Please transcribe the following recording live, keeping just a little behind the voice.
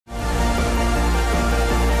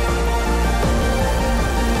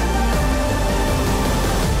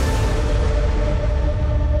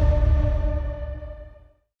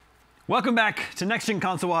Welcome back to Next Gen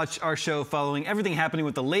Console Watch, our show following everything happening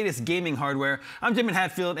with the latest gaming hardware. I'm Damon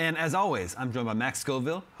Hatfield, and as always, I'm joined by Max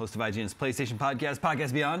Scoville, host of IGN's PlayStation podcast,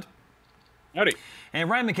 Podcast Beyond. Howdy. And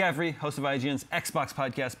Ryan McCaffrey, host of IGN's Xbox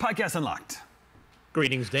podcast, Podcast Unlocked.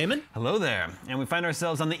 Greetings, Damon. Hello there. And we find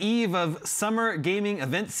ourselves on the eve of summer gaming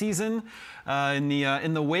event season. In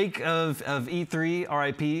the wake of E3,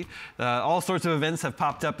 RIP, all sorts of events have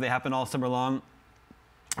popped up. They happen all summer long.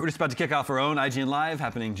 We're just about to kick off our own IGN Live,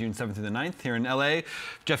 happening June 7th through the 9th here in LA.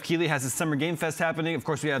 Jeff Keighley has his Summer Game Fest happening. Of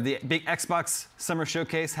course, we have the big Xbox Summer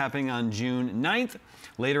Showcase happening on June 9th.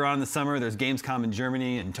 Later on in the summer, there's Gamescom in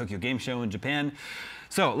Germany and Tokyo Game Show in Japan.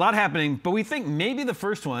 So a lot happening, but we think maybe the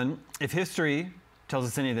first one, if history tells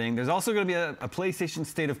us anything, there's also going to be a PlayStation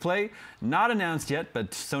State of Play. Not announced yet,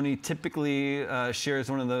 but Sony typically shares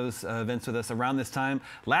one of those events with us around this time.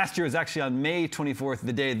 Last year was actually on May 24th,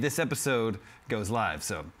 the day this episode goes live.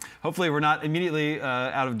 So hopefully we're not immediately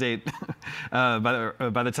out of date by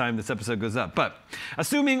the time this episode goes up. But let's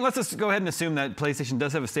just go ahead and assume that PlayStation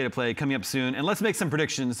does have a State of Play coming up soon, and let's make some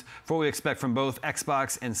predictions for what we expect from both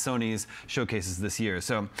Xbox and Sony's showcases this year.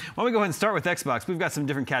 So why don't we go ahead and start with Xbox? We've got some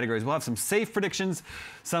different categories. We'll have some safe predictions,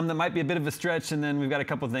 some that might be a bit of a stretch, and then we've got a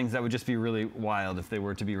couple of things that would just be really wild if they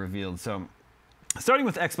were to be revealed. So starting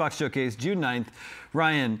with Xbox Showcase, June 9th.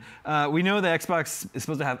 Ryan, we know that Xbox is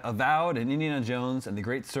supposed to have Avowed and Indiana Jones and The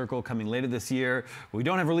Great Circle coming later this year. We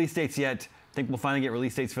don't have release dates yet. Think we'll finally get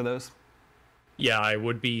release dates for those? Yeah, I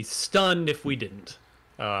would be stunned if we didn't.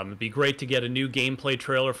 It'd be great to get a new gameplay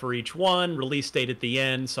trailer for each one, release date at the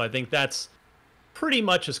end, so I think that's pretty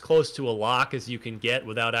much as close to a lock as you can get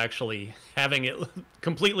without actually having it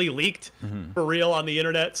completely leaked for real on the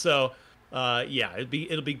internet. So yeah,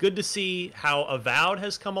 it'll be good to see how Avowed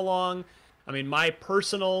has come along. I mean, my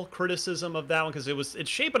personal criticism of that one, because it's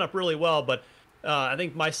shaping up really well, but I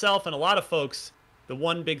think myself and a lot of folks, the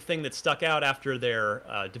one big thing that stuck out after their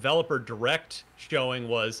developer direct showing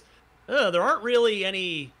was there aren't really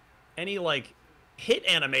any like hit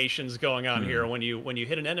animations going on here when you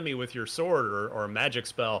hit an enemy with your sword or a magic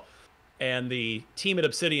spell. And the team at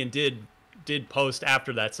Obsidian did post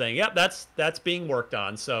after that saying, yep, that's being worked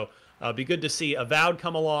on. So be good to see Avowed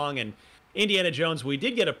come along, and Indiana Jones we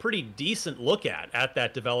did get a pretty decent look at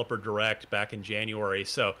that developer direct back in January.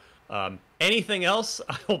 So anything else,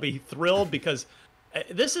 I'll be thrilled, because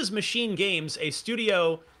this is Machine Games, a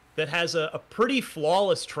studio that has a pretty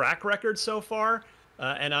flawless track record so far,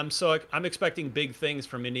 and I'm expecting big things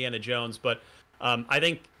from Indiana Jones. But I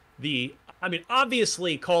think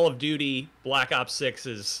obviously Call of Duty Black Ops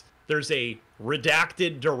 6 there's a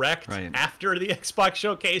redacted direct after the Xbox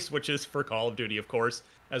Showcase, which is for Call of Duty, of course,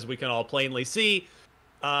 as we can all plainly see.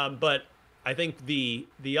 But I think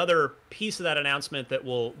the other piece of that announcement that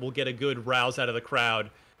will get a good rouse out of the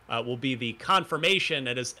crowd will be the confirmation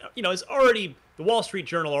that is already, the Wall Street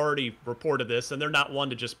Journal already reported this, and they're not one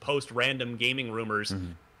to just post random gaming rumors,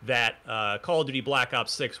 that Call of Duty Black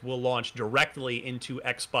Ops 6 will launch directly into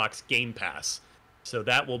Xbox Game Pass. So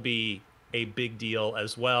that will be a big deal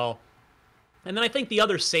as well. And then I think the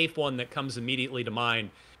other safe one that comes immediately to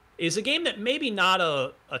mind is a game that maybe not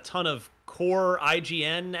a ton of core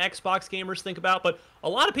IGN Xbox gamers think about, but a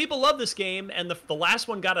lot of people love this game, and the last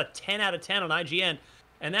one got a 10 out of 10 on IGN,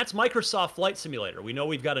 and that's Microsoft Flight Simulator. We know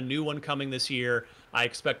we've got a new one coming this year. I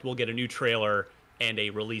expect we'll get a new trailer and a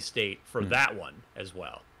release date for that one as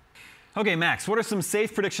well. Okay, Max, what are some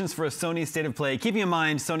safe predictions for a Sony State of Play? Keeping in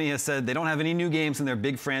mind, Sony has said they don't have any new games in their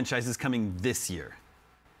big franchises coming this year.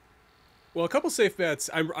 Well, a couple safe bets.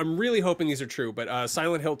 I'm really hoping these are true, but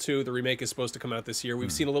Silent Hill 2, the remake, is supposed to come out this year.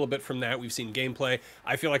 We've seen a little bit from that. We've seen gameplay.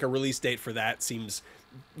 I feel like a release date for that seems,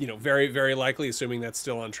 very, very likely, assuming that's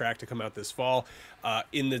still on track to come out this fall.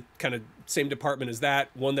 In the kind of same department as that,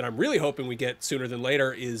 one that I'm really hoping we get sooner than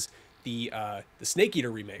later is the Snake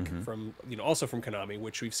Eater remake from also from Konami,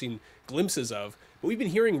 which we've seen glimpses of, but we've been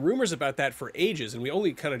hearing rumors about that for ages, and we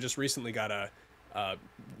only kind of just recently got a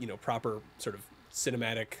proper sort of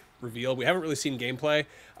cinematic reveal. We haven't really seen gameplay.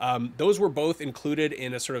 Those were both included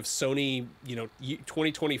in a sort of Sony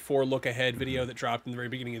 2024 look ahead video that dropped in the very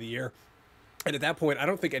beginning of the year, and at that point I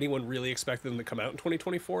don't think anyone really expected them to come out in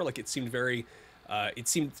 2024. Like, it seemed very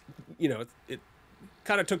it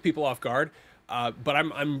kind of took people off guard, but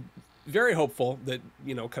I'm very hopeful that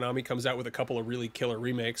Konami comes out with a couple of really killer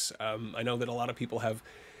remakes. I know that a lot of people have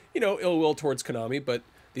ill will towards Konami, but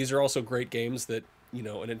these are also great games that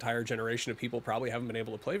an entire generation of people probably haven't been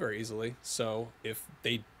able to play very easily. So if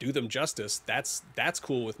they do them justice, that's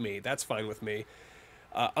cool with me. That's fine with me.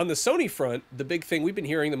 On the Sony front, the big thing we've been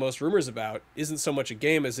hearing the most rumors about isn't so much a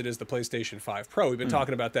game as it is the PlayStation 5 Pro. We've been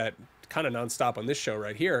talking about that kind of nonstop on this show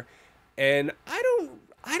right here. And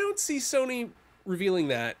I don't see Sony revealing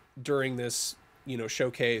that during this,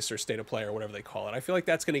 showcase or state of play or whatever they call it. I feel like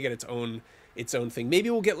that's going to get its own thing. Maybe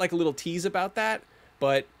we'll get like a little tease about that,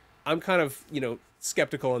 but I'm kind of,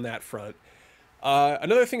 skeptical on that front.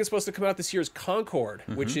 Another thing that's supposed to come out this year is Concord,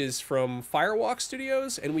 which is from Firewalk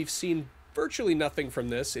Studios, and we've seen virtually nothing from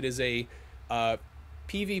this. It is a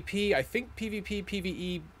PvP, I think PvP,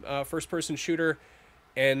 PvE first-person shooter,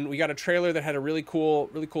 and we got a trailer that had a really cool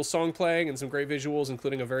song playing and some great visuals,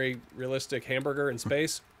 including a very realistic hamburger in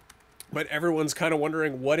space. But everyone's kind of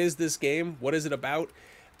wondering, what is this game? What is it about?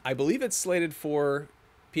 I believe it's slated for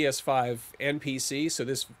PS5 and PC, so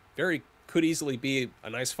this could easily be a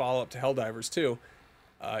nice follow-up to Helldivers 2,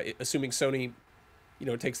 assuming Sony,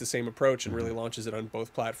 takes the same approach and really launches it on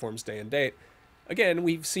both platforms day and date. Again,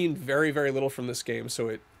 we've seen very, very little from this game, so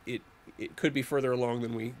it could be further along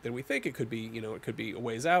than we think. It could be, it could be a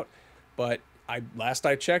ways out. But last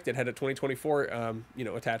I checked, it had a 2024,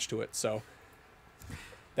 attached to it. So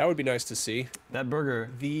that would be nice to see. That burger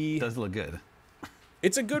does look good.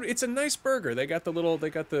 It's a nice burger. They got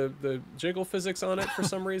the jiggle physics on it for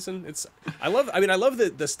some reason. I love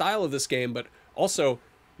the style of this game, but also,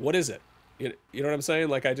 what is it? You know what I'm saying?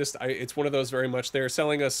 Like it's one of those very much they're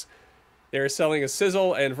selling us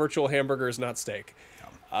sizzle and virtual hamburgers, not steak.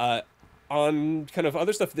 On kind of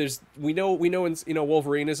other stuff, we know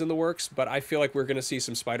Wolverine is in the works, but I feel like we're going to see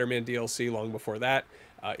some Spider-Man DLC long before that.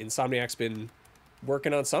 Insomniac's been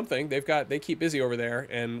working on something. They keep busy over there,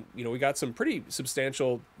 and we got some pretty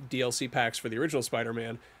substantial DLC packs for the original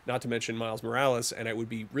Spider-Man, not to mention Miles Morales, and it would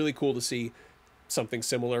be really cool to see something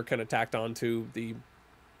similar kind of tacked on to the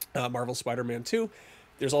Marvel Spider-Man 2.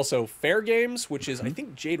 There's also Fair Games, which is I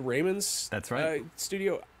think Jade Raymond's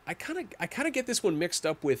studio. I kind of get this one mixed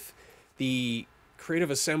up with the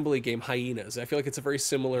Creative Assembly game Hyenas. I feel like it's a very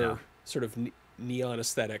similar sort of neon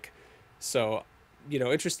aesthetic. So,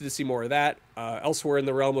 interested to see more of that. Elsewhere in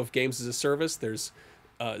the realm of games as a service, there's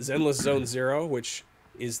Zenless Zone Zero, which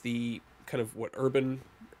is the kind of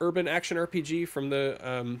urban action RPG from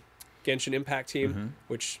the Genshin Impact team,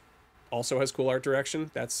 which also has cool art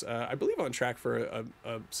direction. That's I believe on track for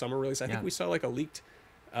a summer release. I think we saw like a leaked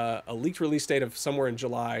release date of somewhere in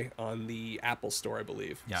July on the Apple Store, I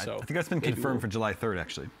believe. Yeah, so I think that's been confirmed for July 3rd,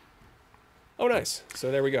 actually. Oh, nice.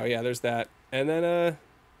 So there we go. Yeah, there's that. And then,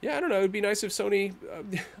 I don't know. It'd be nice if Sony.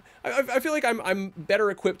 I feel like I'm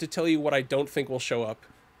better equipped to tell you what I don't think will show up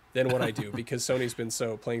than what I do because Sony's been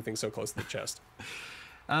playing things so close to the chest.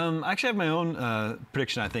 I actually have my own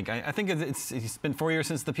prediction, I think. I think it's been 4 years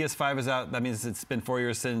since the PS5 is out. That means it's been 4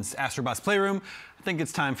 years since Astrobot's Playroom. I think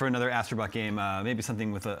it's time for another Astrobot game, maybe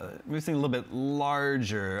something with a little bit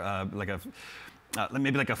larger,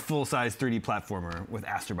 maybe like a full-size 3D platformer with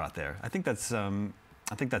Astrobot there. I think that's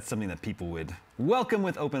something that people would welcome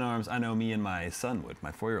with open arms. I know me and my son would,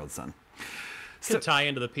 my 4-year-old son. Could tie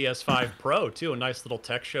into the PS5 Pro too, a nice little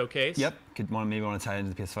tech showcase. Yep, maybe want to tie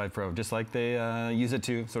into the PS5 Pro, just like they use it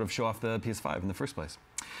to sort of show off the PS5 in the first place.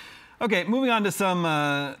 Okay, moving on to some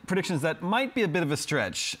predictions that might be a bit of a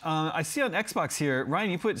stretch. I see on Xbox here, Ryan,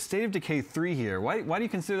 you put State of Decay 3 here. Why do you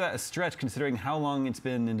consider that a stretch, considering how long it's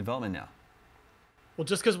been in development now? Well,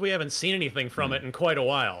 just because we haven't seen anything from it in quite a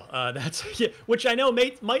while. Which I know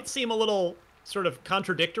might seem a little sort of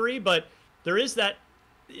contradictory, but there is that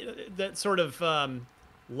sort of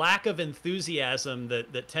lack of enthusiasm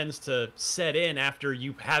that tends to set in after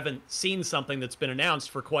you haven't seen something that's been announced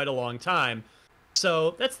for quite a long time.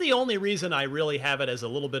 So that's the only reason I really have it as a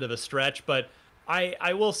little bit of a stretch. But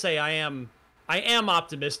I will say I am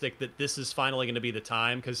optimistic that this is finally going to be the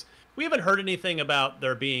time, because we haven't heard anything about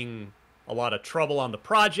there being a lot of trouble on the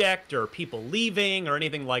project or people leaving or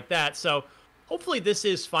anything like that. So hopefully this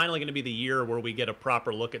is finally going to be the year where we get a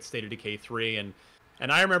proper look at State of Decay 3.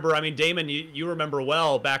 And I remember, Damon, you remember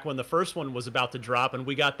well back when the first one was about to drop and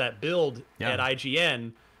we got that build at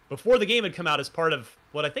IGN before the game had come out as part of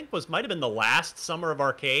what I think might have been the last Summer of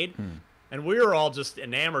Arcade. And we were all just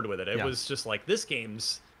enamored with it. It was just like, this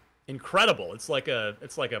game's incredible. It's like a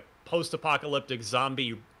post-apocalyptic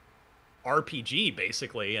zombie RPG,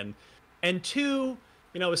 basically. And 2,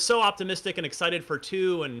 was so optimistic and excited for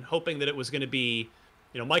 2 and hoping that it was going to be,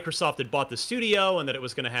 Microsoft had bought the studio and that it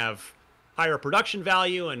was going to have higher production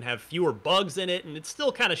value and have fewer bugs in it. And it's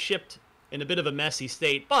still kind of shipped in a bit of a messy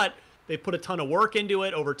state, but they put a ton of work into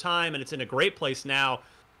it over time and it's in a great place now.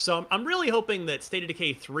 So I'm really hoping that State of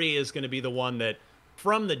Decay 3 is going to be the one that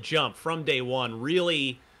from the jump, from day one,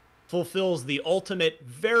 really fulfills the ultimate,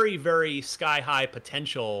 very, very sky-high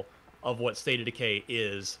potential of what State of Decay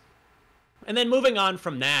is. And then moving on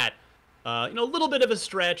from that, a little bit of a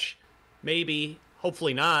stretch, maybe.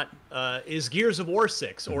 hopefully not, is Gears of War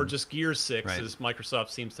 6, or just Gears 6, Right. as Microsoft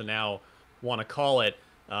seems to now want to call it.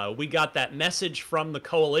 We got that message from the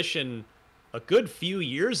Coalition a good few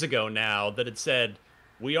years ago now that had said,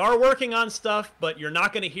 we are working on stuff, but you're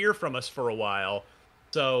not going to hear from us for a while.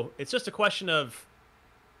 So it's just a question of,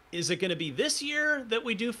 is it going to be this year that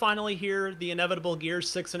we do finally hear the inevitable Gears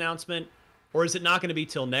 6 announcement, or is it not going to be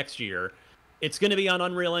till next year? It's going to be on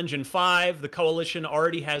Unreal Engine 5. The Coalition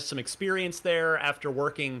already has some experience there after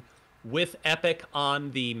working with Epic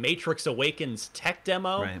on the Matrix Awakens tech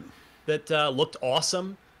demo Right. that looked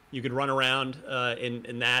awesome. You could run around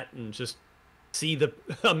in that and just see the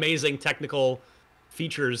amazing technical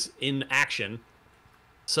features in action.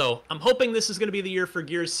 So I'm hoping this is going to be the year for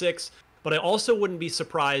Gears 6, but I also wouldn't be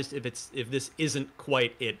surprised if this isn't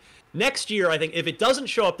quite it. Next year, I think if it doesn't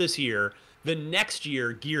show up this year, the next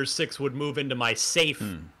year Gears 6 would move into my safe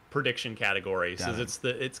prediction category, since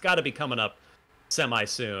it's got to be coming up semi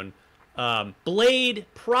soon. Blade,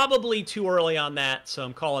 probably too early on that, so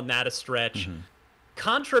I'm calling that a stretch.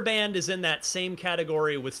 Contraband is in that same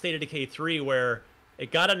category with State of Decay 3, where it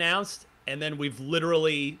got announced and then we've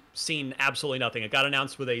literally seen absolutely nothing. It got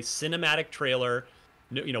announced with a cinematic trailer.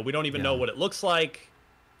 You know, we don't even know what it looks like.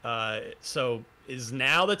 So is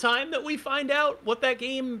now the time that we find out what that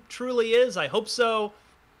game truly is? I hope so.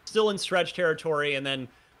 Still in stretch territory. And then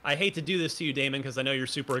I hate to do this to you, Damon, because I know you're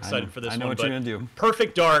super excited for this one. I know what you're going to do.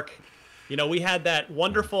 Perfect Dark. You know, we had that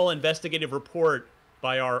wonderful investigative report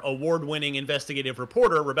by our award-winning investigative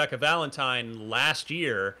reporter, Rebecca Valentine, last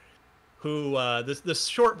year, who, this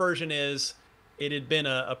short version is, it had been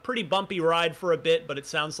a pretty bumpy ride for a bit, but it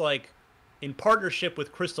sounds like in partnership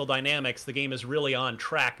with Crystal Dynamics, the game is really on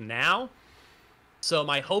track now. So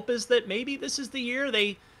my hope is that maybe this is the year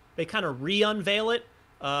they kind of re-unveil it.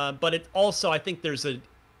 But it also, I think there's an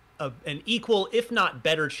equal, if not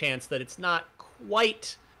better, chance that it's not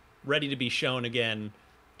quite ready to be shown again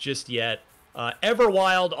just yet.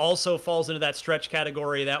 Everwild also falls into that stretch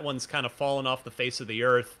category. That one's kind of fallen off the face of the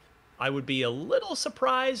earth. I would be a little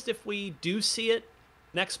surprised if we do see it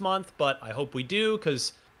next month, but I hope we do,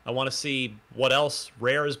 because I want to see what else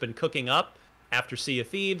Rare has been cooking up after Sea of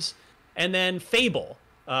Thieves. And then Fable.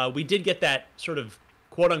 We did get that sort of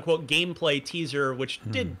quote-unquote gameplay teaser, which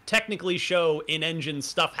did technically show in-engine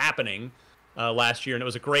stuff happening last year, and it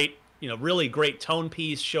was a great, really great tone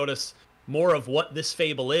piece, showed us more of what this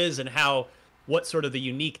Fable is and what sort of the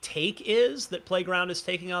unique take is that Playground is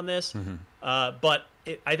taking on this. But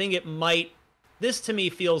I think this to me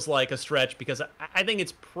feels like a stretch, because I think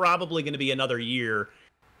it's probably going to be another year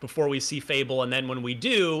before we see Fable, and then when we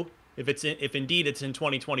do, if indeed it's in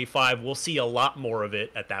 2025, we'll see a lot more of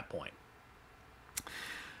it at that point.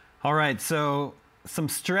 All right, so some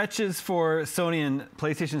stretches for Sony and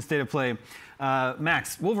PlayStation State of Play.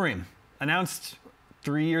 Max, Wolverine, announced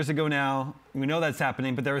 3 years ago now. We know that's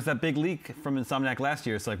happening, but there was that big leak from Insomniac last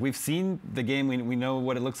year. So we've seen the game, we know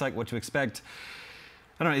what it looks like, what to expect.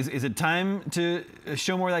 I don't know, is it time to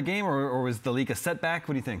show more of that game, or was the leak a setback?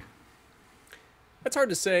 What do you think? It's hard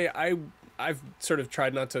to say. I've sort of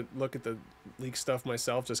tried not to look at the leak stuff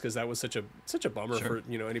myself, just because that was such a bummer for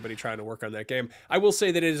anybody trying to work on that game. I will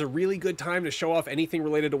say that it is a really good time to show off anything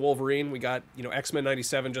related to Wolverine. We got X-Men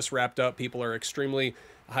 97 just wrapped up. People are extremely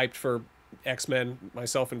hyped for X-Men,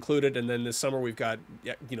 myself included. And then this summer we've got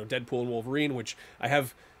Deadpool and Wolverine, which I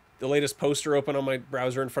have the latest poster open on my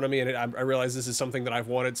browser in front of me, and I realize this is something that I've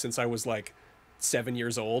wanted since I was like 7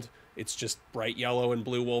 years old. It's just bright yellow and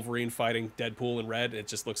blue Wolverine fighting Deadpool in red. It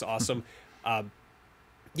just looks awesome.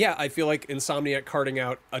 Yeah, I feel like Insomniac carting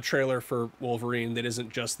out a trailer for Wolverine that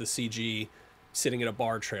isn't just the CG sitting in a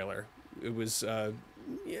bar trailer. It was, I'm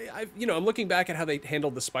looking back at how they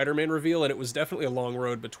handled the Spider-Man reveal, and it was definitely a long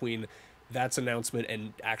road between that's announcement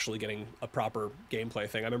and actually getting a proper gameplay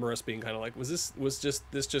thing. I remember us being kind of like, was this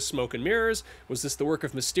just smoke and mirrors? Was this the work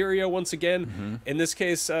of Mysterio once again? In this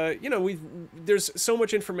case, there's so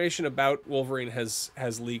much information about Wolverine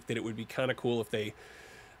has leaked that it would be kind of cool if they,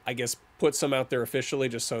 I guess, put some out there officially,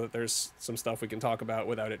 just so that there's some stuff we can talk about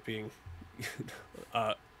without it being,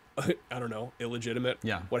 I don't know, illegitimate,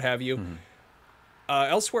 what have you.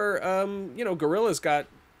 Elsewhere, Guerrilla's got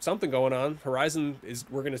something going on.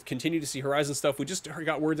 We're going to continue to see Horizon stuff. We just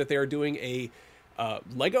got word that they are doing a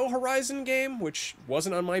Lego Horizon game, which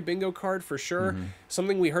wasn't on my bingo card for sure.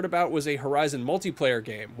 Something we heard about was a Horizon multiplayer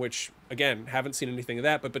game, which, again, haven't seen anything of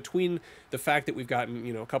that. But between the fact that we've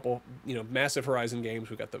gotten, a couple, massive Horizon games,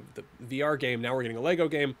 we've got the VR game, now we're getting a Lego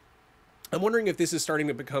game. I'm wondering if this is starting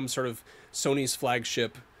to become sort of Sony's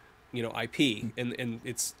flagship, IP, and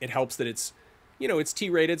it helps that it's, it's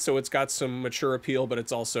T-rated, so it's got some mature appeal, but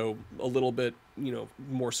it's also a little bit,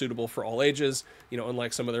 more suitable for all ages,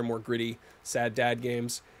 unlike some of their more gritty, sad dad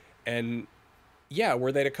games. And yeah,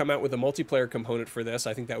 were they to come out with a multiplayer component for this,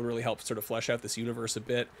 I think that would really help sort of flesh out this universe a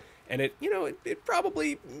bit. And it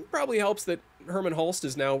probably helps that Herman Hulst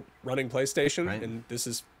is now running PlayStation, right, and this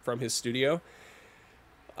is from his studio.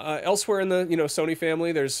 Elsewhere in the Sony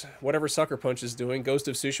family, there's whatever Sucker Punch is doing. Ghost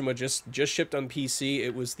of Tsushima just shipped on PC.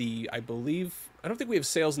 It was I don't think we have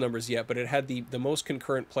sales numbers yet, but it had the most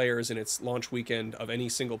concurrent players in its launch weekend of any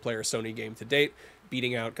single player Sony game to date,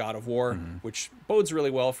 beating out God of War, which bodes really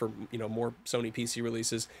well for more Sony PC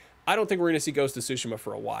releases. I don't think we're going to see Ghost of Tsushima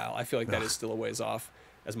for a while. I feel like that is still a ways off,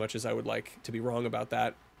 as much as I would like to be wrong about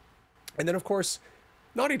that. And then of course,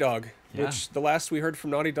 Naughty Dog, which the last we heard from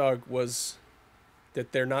Naughty Dog was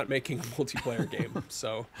that they're not making a multiplayer game.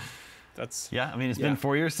 So that's... Yeah, I mean, it's been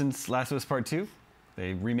 4 years since Last of Us Part 2.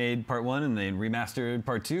 They remade Part 1 and they remastered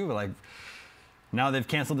Part 2. But now they've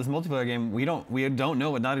canceled this multiplayer game. We don't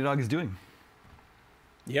know what Naughty Dog is doing.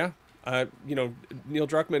 Yeah. Neil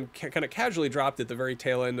Druckmann kind of casually dropped at the very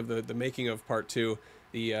tail end of the making of Part 2,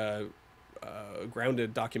 the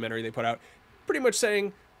Grounded documentary they put out, pretty much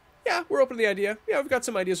saying, yeah, we're open to the idea. Yeah, we've got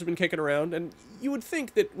some ideas we've been kicking around. And you would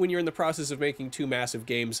think that when you're in the process of making two massive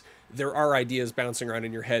games, there are ideas bouncing around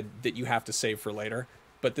in your head that you have to save for later.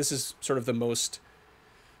 But this is sort of the most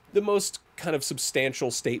kind of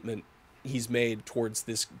substantial statement he's made towards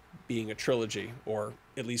this being a trilogy, or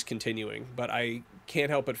at least continuing. But I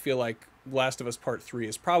can't help but feel like Last of Us Part 3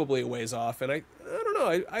 is probably a ways off. And I don't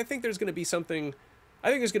know. I think there's going to be something. I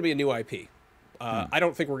think there's going to be a new IP. I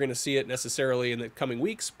don't think we're going to see it necessarily in the coming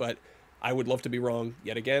weeks, but I would love to be wrong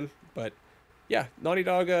yet again. But yeah, Naughty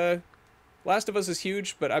Dog, Last of Us is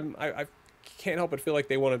huge, but I can't help but feel like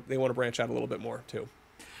they want to branch out a little bit more too.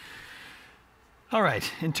 All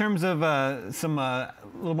right. In terms of some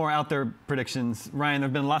little more out there predictions, Ryan, there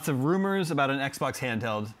have been lots of rumors about an Xbox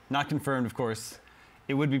handheld, not confirmed, of course.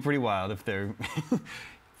 It would be pretty wild if they're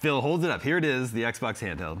Phil holds it up. Here it is, the Xbox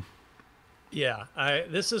handheld. Yeah,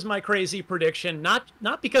 this is my crazy prediction. Not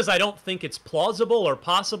because I don't think it's plausible or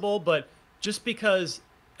possible, but just because,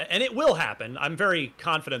 and it will happen. I'm very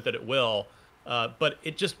confident that it will. But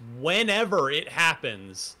it just, whenever it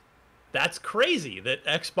happens, that's crazy that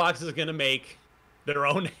Xbox is going to make their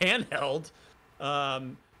own handheld.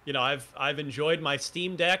 I've enjoyed my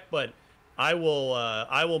Steam Deck, but I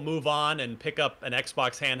will move on and pick up an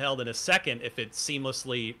Xbox handheld in a second if it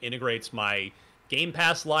seamlessly integrates my Game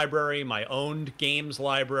Pass library, my owned games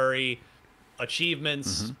library,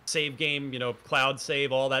 achievements, save game, cloud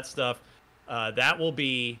save, all that stuff. That will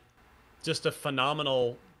be just a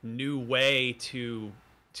phenomenal new way to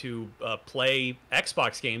play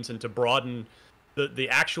Xbox games and to broaden the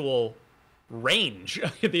actual range,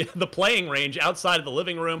 the playing range outside of the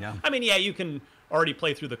living room. Yeah. I mean, yeah, you can already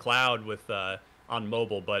play through the cloud with on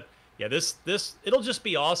mobile, but yeah, this it'll just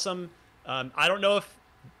be awesome. I don't know if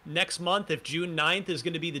next month, if June 9th is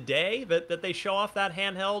going to be the day that they show off that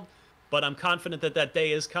handheld, but I'm confident that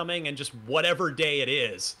day is coming, and just whatever day it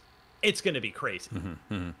is, it's going to be crazy.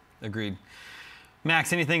 Agreed.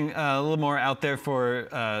 Max, anything a little more out there for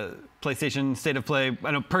PlayStation State of Play?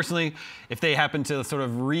 I know personally, if they happen to sort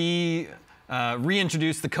of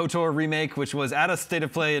reintroduce the KOTOR remake, which was at a State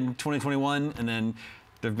of Play in 2021, and then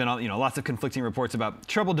there've been lots of conflicting reports about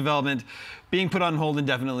troubled development, being put on hold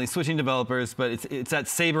indefinitely, switching developers, but it's at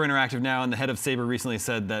Saber Interactive now, and the head of Saber recently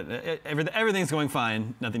said that everything's going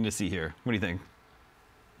fine, nothing to see here. What do you think?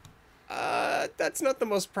 That's not the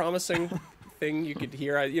most promising thing you could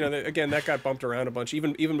hear. Again, that got bumped around a bunch.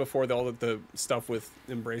 Even before all of the stuff with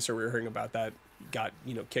Embracer we were hearing about that got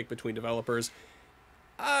kicked between developers.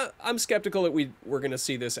 I'm skeptical that we're going to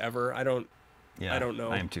see this ever. I don't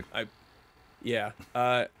know. I am too. Yeah.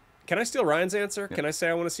 Can I steal Ryan's answer? Yeah. Can I say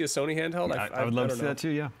I want to see a Sony handheld? I would love to see that too,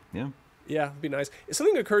 yeah. Yeah, it'd be nice.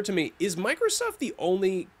 Something occurred to me. Is Microsoft the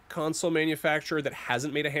only console manufacturer that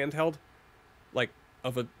hasn't made a handheld?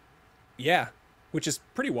 Which is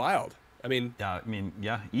pretty wild. I mean,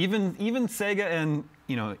 yeah. Even Sega and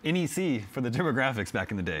NEC for the TurboGrafx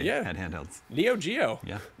back in the day had handhelds. Neo Geo.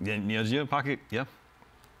 Yeah, Neo Geo Pocket. Yeah.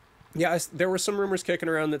 Yeah, there were some rumors kicking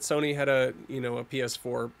around that Sony had a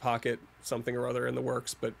PS4 Pocket something or other in the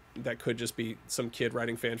works, but that could just be some kid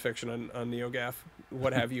writing fan fiction on NeoGAF,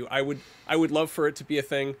 what have you. I would love for it to be a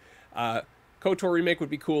thing. KOTOR remake would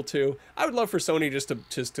be cool too. I would love for Sony just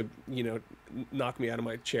to knock me out of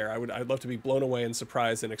my chair. I'd love to be blown away and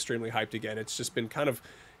surprised and extremely hyped again. It's just been kind of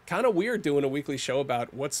weird doing a weekly show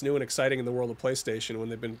about what's new and exciting in the world of PlayStation when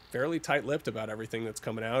they've been fairly tight-lipped about everything that's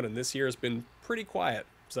coming out, and this year has been pretty quiet.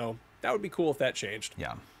 So that would be cool if that changed.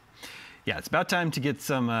 Yeah. Yeah, it's about time to get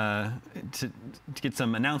some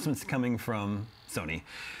announcements coming from Sony.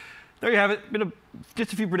 There you have it.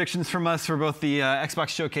 Just a few predictions from us for both the Xbox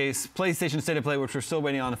Showcase, PlayStation State of Play, which we're still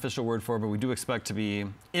waiting on official word for, but we do expect to be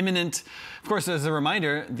imminent. Of course, as a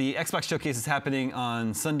reminder, the Xbox Showcase is happening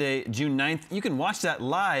on Sunday, June 9th. You can watch that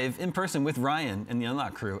live in person with Ryan and the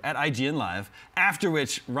Unlock crew at IGN Live, after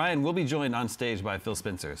which Ryan will be joined on stage by Phil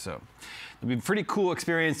Spencer. So it'll be a pretty cool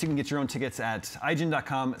experience. You can get your own tickets at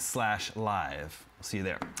ign.com/live. We'll see you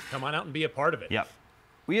there. Come on out and be a part of it. Yep.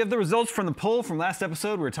 We have the results from the poll from last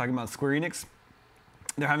episode. We were talking about Square Enix.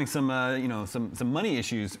 They're having some money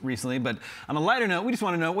issues recently, but on a lighter note, we just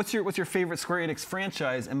want to know what's your favorite Square Enix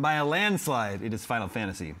franchise, and by a landslide, it is Final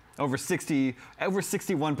Fantasy. Over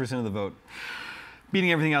 61% of the vote,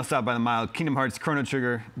 beating everything else out by the mile. Kingdom Hearts, Chrono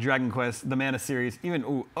Trigger, Dragon Quest, the Mana series,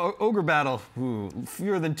 even Ogre Battle.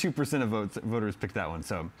 Fewer than 2% of voters picked that one.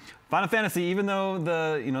 So Final Fantasy, even though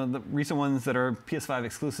the recent ones that are PS5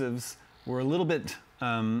 exclusives were a little bit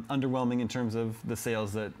underwhelming in terms of the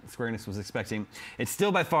sales that Square Enix was expecting, it's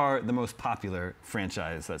still by far the most popular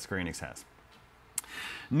franchise that Square Enix has.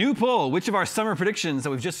 New poll: which of our summer predictions that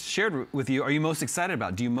we've just shared with you are you most excited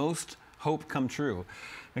about? Do you most hope come true?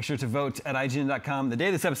 Make sure to vote at IGN.com. The day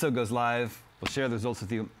this episode goes live, we'll share the results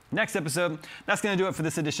with you next episode. That's going to do it for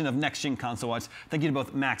this edition of Next Gen Console Watch. Thank you to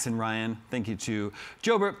both Max and Ryan. Thank you to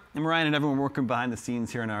Jobert and Ryan and everyone working behind the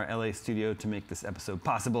scenes here in our LA studio to make this episode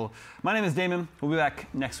possible. My name is Damon. We'll be back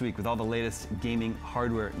next week with all the latest gaming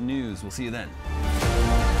hardware news. We'll see you then.